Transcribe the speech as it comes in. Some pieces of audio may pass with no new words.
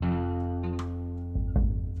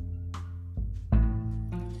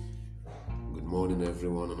morning,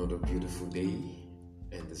 everyone. Another beautiful day,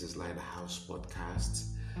 and this is Lighthouse Podcast.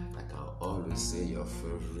 Like I always say, your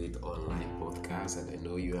favorite online podcast, and I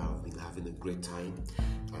know you have been having a great time.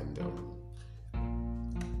 And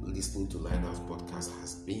listening to Lighthouse Podcast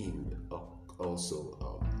has been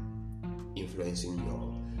also influencing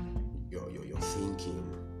your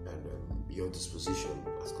thinking and your disposition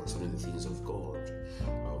as concerning the things of God.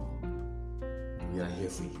 We are here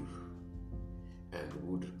for you, and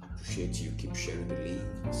would appreciate you keep sharing the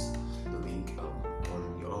link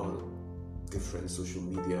on your different social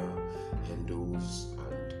media handles,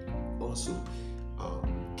 and also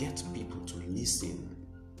get people to listen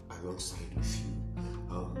alongside with you.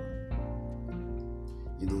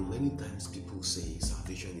 Many times people say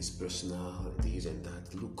salvation is personal, this and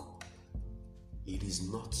that. Look, it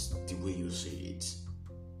is not the way you say it.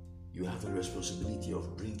 You have a responsibility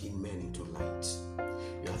of bringing men into light.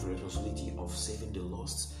 You have a responsibility of saving the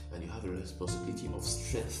lost, and you have a responsibility of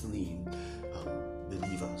strengthening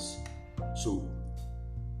believers. So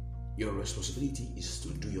your responsibility is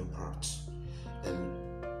to do your part, and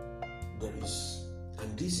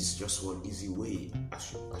this is just one easy way.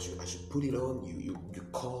 As you put it on, you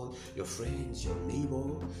call your friends, your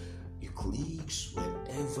neighbor, your colleagues,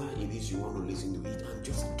 whenever it is you want to listen to it, and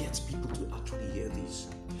just get people to actually hear this.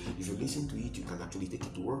 If you listen to it, you can actually take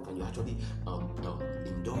it to work, and you actually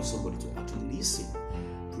endorse somebody to actually listen.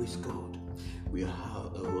 Praise God. We have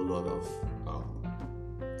a whole lot of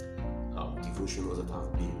devotionals that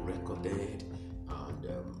have been recorded and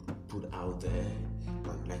put out there.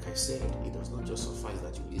 And like I said, it does not just suffice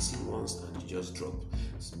that you listen once and you just drop.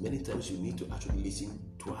 So many times you need to actually listen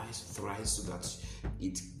twice, thrice, so that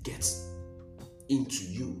it gets into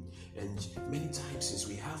you. And many times, since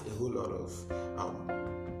we have a whole lot of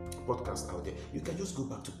podcasts out there, you can just go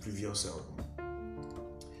back to previous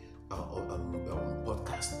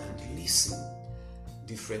podcasts and listen.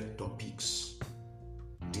 Different topics,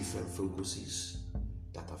 different focuses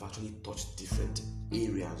that have actually touched different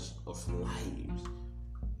areas of life.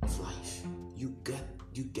 You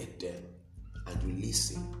get them and you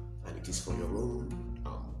listen, and it is for your own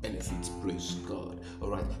benefit. Praise God.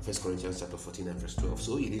 Alright, 1 Corinthians chapter 14 and verse 12.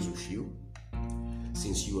 So it is with you,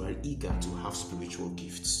 since you are eager to have spiritual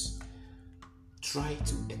gifts, try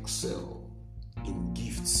to excel in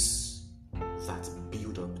gifts that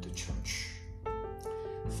build up the church.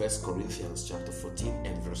 1 Corinthians chapter 14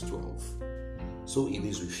 and verse 12. So it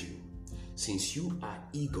is with you, since you are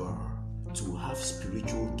eager to have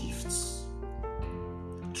spiritual gifts,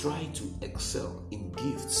 try to excel in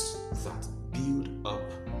gifts that build up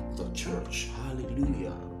the church.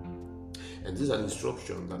 Hallelujah. And this is an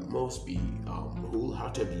instruction that must be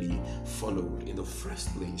wholeheartedly followed. In the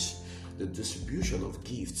first place, the distribution of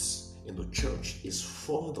gifts in the church is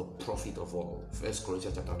for the profit of all. 1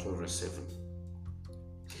 Corinthians chapter 12 verse 7.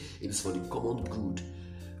 It is for the common good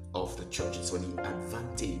of the church. It's for the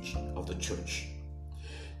advantage of the church.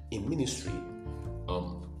 In ministry,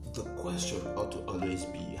 the question ought to always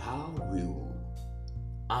be, how will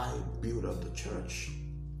I build up the church?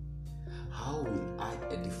 How will I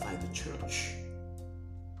edify the church?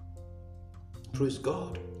 Praise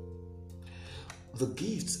God. The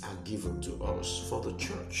gifts are given to us for the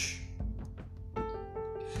church.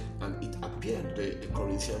 And it appeared the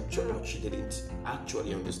Corinthian church didn't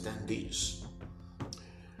actually understand this.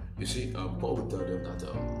 You see, Paul would tell them that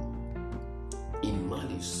in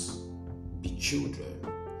malice be children,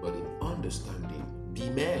 but in understanding be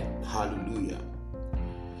men. Hallelujah.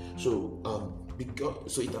 So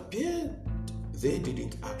it appeared they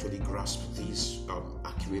didn't actually grasp this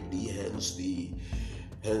accurately. Hence the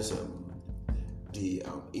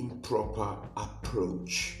improper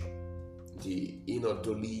approach, the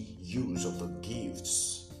inorderly use of the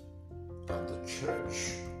gifts, and the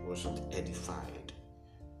church wasn't edified.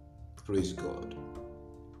 Praise God.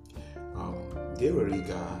 They were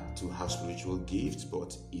eager to have spiritual gifts,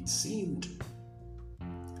 but it seemed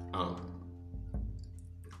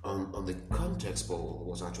on the context Paul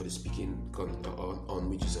was actually speaking on,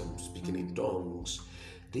 which is speaking in tongues,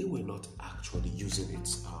 they were not actually using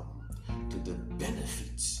it to the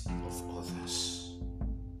benefit of others.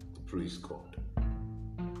 Praise God.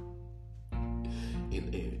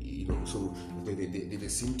 So they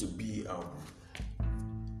seem to be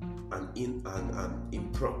an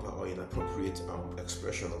improper or inappropriate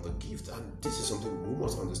expression of the gift. And this is something we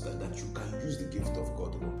must understand, that you can use the gift of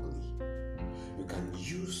God wrongly. You can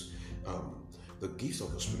use the gifts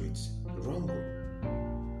of the Spirit wrongly.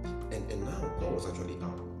 And now Paul was actually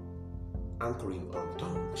anchoring on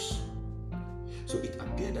tongues. So it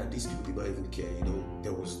appeared that these people did not even care.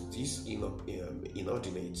 There was this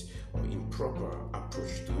inordinate or improper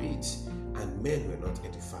approach to it, and men were not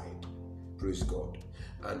edified. Praise God.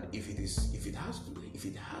 And if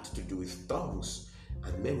it had to do with tongues,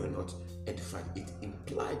 and men were not edified, it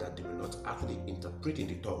implied that they were not actually interpreting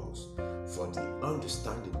the tongues for the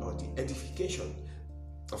understanding or the edification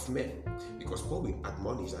of men. Because Paul will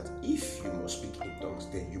admonish that if you must speak in tongues,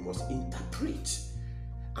 then you must interpret.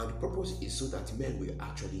 And the purpose is so that men will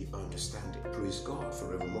actually understand it. Praise God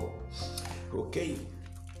forevermore. Okay.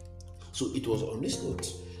 So it was on this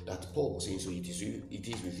note that Paul was saying, so it is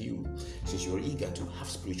with you, since you're eager to have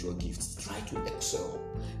spiritual gifts, try to excel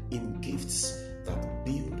in gifts that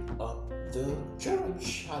build up the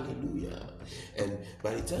church. Hallelujah. And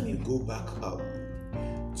by the time you go back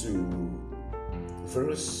to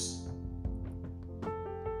verse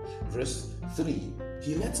 3,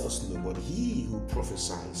 he lets us know, but he who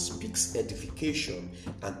prophesies speaks edification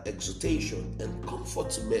and exhortation and comfort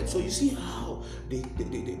to men. So you see how they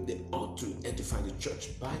ought to edify the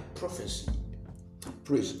church by prophecy.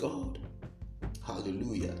 Praise God.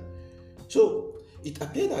 Hallelujah. So it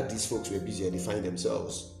appeared that these folks were busy edifying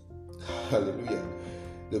themselves. Hallelujah.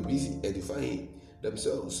 They're busy edifying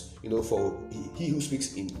themselves. For he who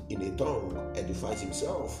speaks in a tongue edifies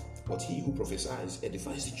himself, but he who prophesies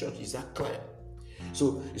edifies the church. Is that clear?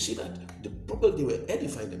 So you see that the problem, they were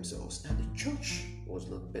edifying themselves, and the church was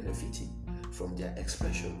not benefiting from their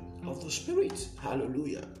expression of the Spirit.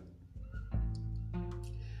 Hallelujah.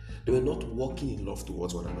 They were not walking in love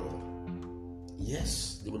towards one another.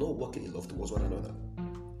 Yes, they were not walking in love towards one another.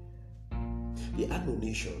 The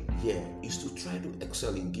admonition here is to try to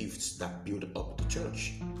excel in gifts that build up the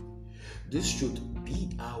church. This should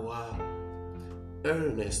be our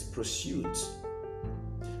earnest pursuit.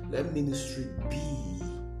 Let ministry be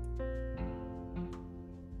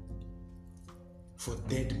for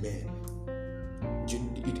dead men.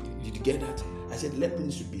 Did you get that? I said, let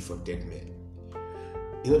ministry be for dead men.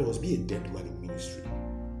 In other words, be a dead man in ministry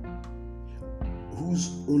whose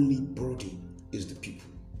only burden is the people,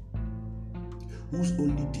 whose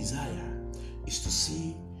only desire is to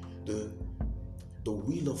see the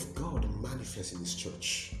will of God manifest in His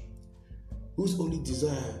church, whose only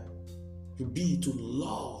desire will be to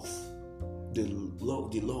love the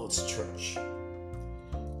Lord's church.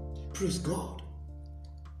 Praise God.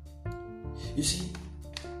 You see,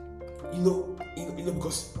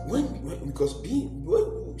 because when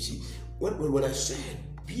I said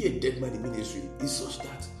be a dead man in ministry, it's such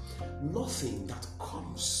that nothing that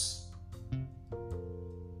comes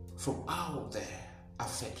from out there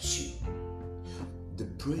affects you. The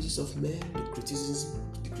praises of men, the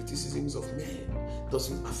criticisms of men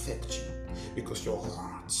doesn't affect you, because your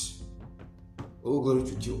heart, oh glory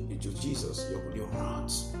to Jesus, your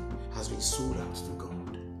heart has been sold out to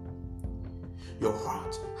God. Your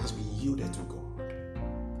heart has been yielded to God.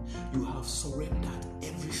 You have surrendered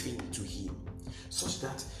everything to Him, such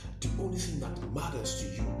that the only thing that matters to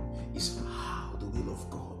you is how the will of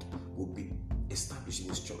God will be established in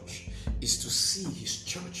His church, is to see His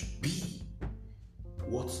church be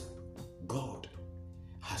what God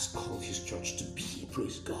has called His church to be.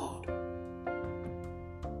 Praise God.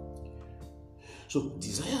 So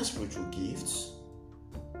desire spiritual gifts,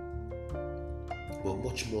 but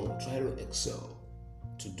much more try to excel,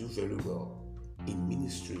 to do very well in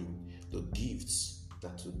ministering the gifts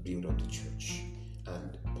that will build up the church.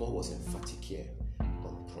 And Paul was emphatic here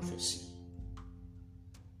on prophecy.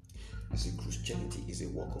 You see, Christianity is a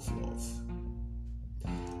work of love.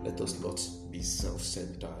 Let us not be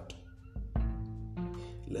self-centered.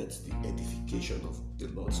 Let the edification of the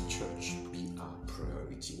Lord's church be our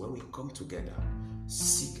priority. When we come together,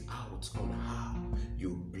 seek out on how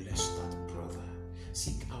you bless that brother.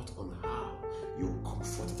 Seek out on how you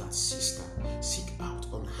comfort that sister. Seek out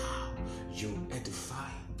on how you edify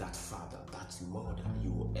that father, that mother.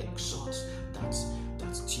 You exhort that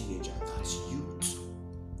teenager, that youth.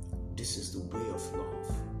 This is the way of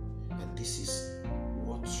love, and this is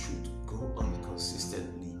what should go on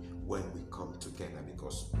consistently when we come together,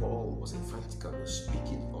 because Paul was emphatically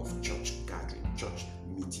speaking of church gathering, church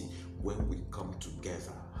meeting, when we come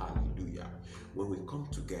together. Hallelujah. When we come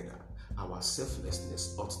together, our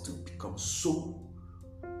selflessness ought to become so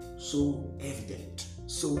evident,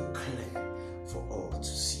 so clear for all to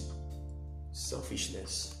see.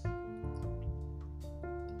 Selfishness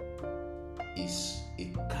is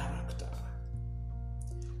a character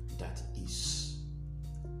that is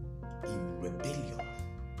in rebellion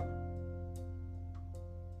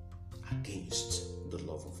against the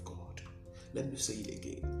love of God. Let me say it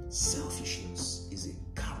again. Selfishness is a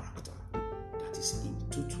character that is in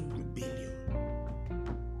total rebellion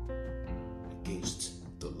against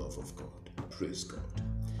the love of God. Praise God.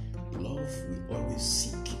 Love will always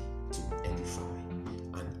seek to edify.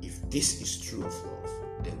 And if this is true of love,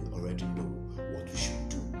 then we already know what we should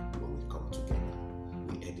do when we come together.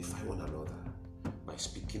 We edify one another by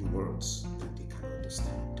speaking words that they can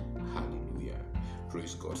understand. Hallelujah.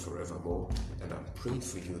 Praise God forevermore. And I'm praying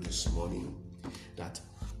for you this morning that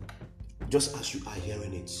just as you are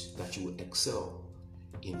hearing it, that you will excel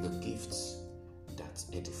in the gifts that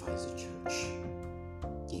edifies the church.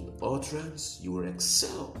 In utterance, you will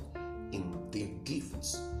excel in the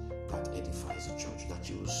gifts that edifies the church, that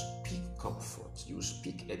you will speak comfort, you will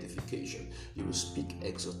speak edification, you will speak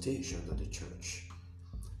exhortation to the church.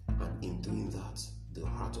 And in doing that, the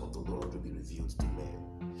heart of the Lord will be revealed to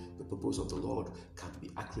men. The purpose of the Lord can be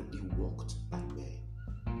accurately walked by men,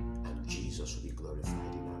 and Jesus will be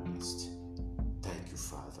glorified in our midst. Thank you,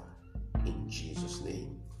 Father. In Jesus'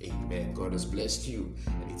 name, amen. God has blessed you.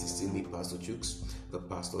 And it is still me, Pastor Chooks, the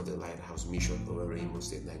pastor of the Lighthouse Mission over Imo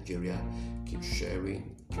State, Nigeria. Keep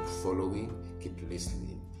sharing, keep following, keep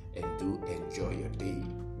listening, and do enjoy your day.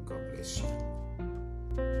 God bless you.